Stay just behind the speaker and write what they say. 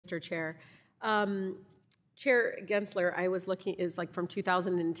Mr. Chair. Chair Gensler, I was looking, is like from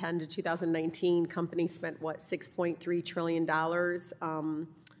 2010 to 2019, companies spent, what, $6.3 trillion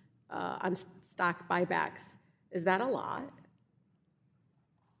on stock buybacks. Is that a lot?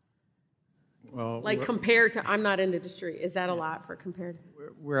 Well, like compared to, I'm not in the industry, is that a lot for compared?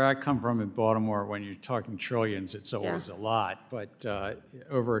 Where I come from in Baltimore, when you're talking trillions, it's always a lot. But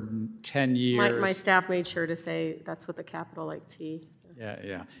over 10 years... My staff made sure to say that's with the capital like T. So.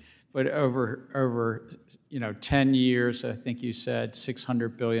 Yeah. But over 10 years, I think you said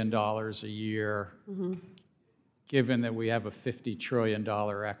 $600 billion a year, given that we have a $50 trillion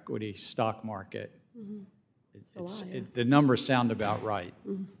equity stock market. The numbers sound about right.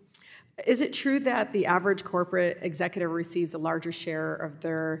 Is it true that the average corporate executive receives a larger share of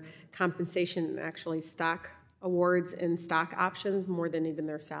their compensation in actually stock awards and stock options more than even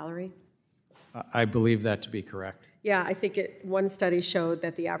their salary? I believe that to be correct. Yeah, I think one study showed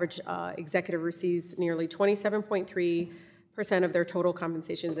that the average executive receives nearly 27.3% of their total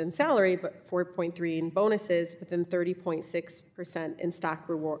compensations in salary, but 4.3% in bonuses, but then 30.6% in stock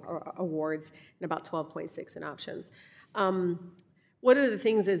awards, and about 12.6% in options. One of the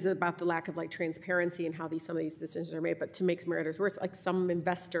things is about the lack of transparency and how some of these decisions are made, but to make matters worse, some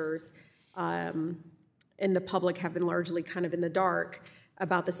investors in the public have been largely kind of in the dark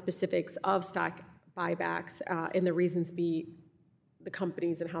about the specifics of stock buybacks and the reasons be the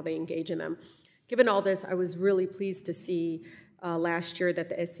companies and how they engage in them. Given all this, I was really pleased to see last year that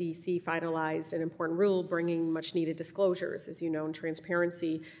the SEC finalized an important rule bringing much needed disclosures, as you know, and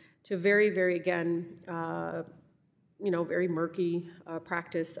transparency to very, very, again, very murky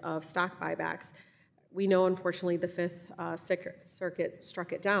practice of stock buybacks. We know, unfortunately, the Fifth Circuit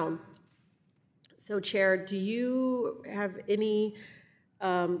struck it down. So, Chair, do you have any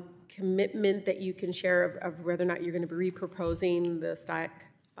commitment that you can share of whether or not you're going to be re-proposing the stock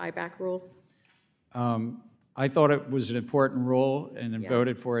buyback rule? I thought it was an important rule and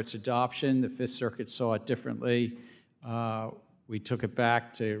voted for its adoption. The Fifth Circuit saw it differently. We took it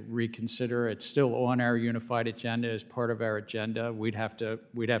back to reconsider. It's still on our unified agenda as part of our agenda. We'd have to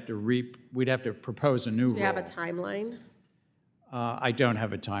propose a new rule. Do you have a timeline? I don't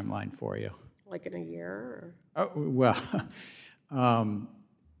have a timeline for you. Like in a year? Or? Oh, well,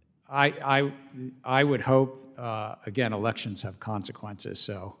 I would hope. Again, elections have consequences,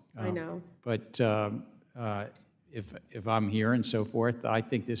 so. I know. But if I'm here and so forth, I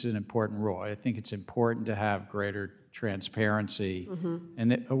think this is an important rule. I think it's important to have greater transparency,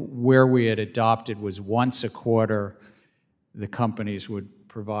 and that where we had adopted was once a quarter, the companies would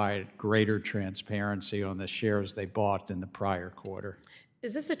provide greater transparency on the shares they bought in the prior quarter.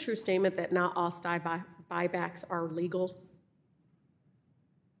 Is this a true statement that not all stock buybacks are legal?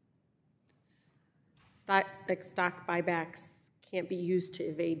 Stock buybacks can't be used to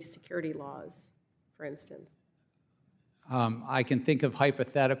evade security laws, for instance. I can think of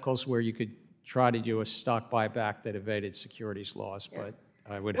hypotheticals where you could try to do a stock buyback that evaded securities laws, but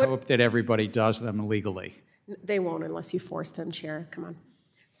I would hope that everybody does them legally. They won't unless you force them, Chair. Come on.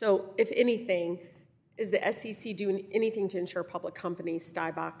 So, if anything, is the SEC doing anything to ensure public companies'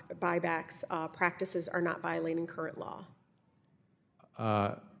 stock buybacks practices are not violating current law?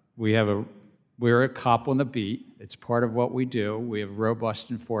 We're a cop on the beat. It's part of what we do. We have robust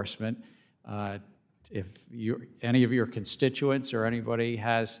enforcement. If any of your constituents or anybody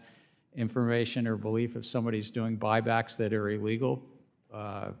has information or belief if somebody's doing buybacks that are illegal,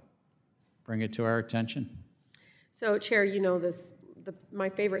 bring it to our attention. So, Chair, you know this. My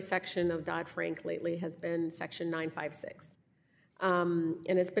favorite section of Dodd-Frank lately has been Section 956. And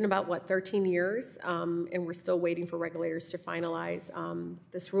it's been about, 13 years, and we're still waiting for regulators to finalize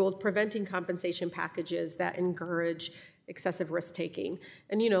this rule preventing compensation packages that encourage excessive risk-taking.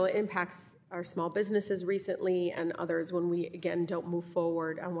 And, it impacts our small businesses recently and others when we, again, don't move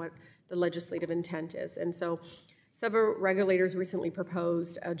forward on what the legislative intent is. And so several regulators recently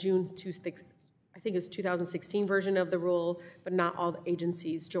proposed a I think it was 2016 version of the rule, but not all the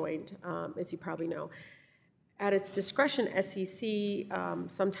agencies joined, as you probably know. At its discretion, SEC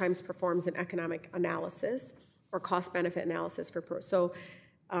sometimes performs an economic analysis or cost-benefit analysis for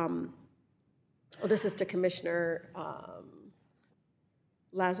this is to Commissioner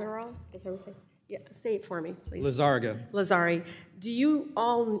Lazzaro, is that what I'm saying? Yeah, say it for me, please. Lazzari. Do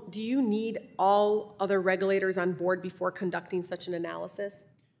you need all other regulators on board before conducting such an analysis?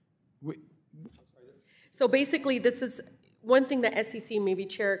 So basically, this is one thing that SEC, maybe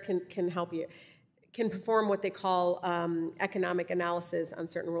Chair can help you, can perform what they call economic analysis on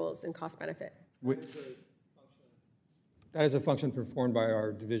certain rules and cost-benefit. That is a function performed by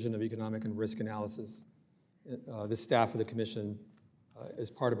our Division of Economic and Risk Analysis. The staff of the Commission as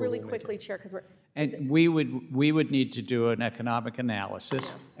part of a Really rulemaking. quickly, Chair, because we're, And we would need to do an economic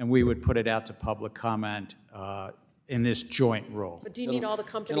analysis, and we would put it out to public comment in this joint rule. but do you need all the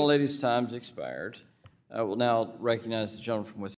companies? Gentlelady's time's expired. I will now recognize the gentleman from Wisconsin.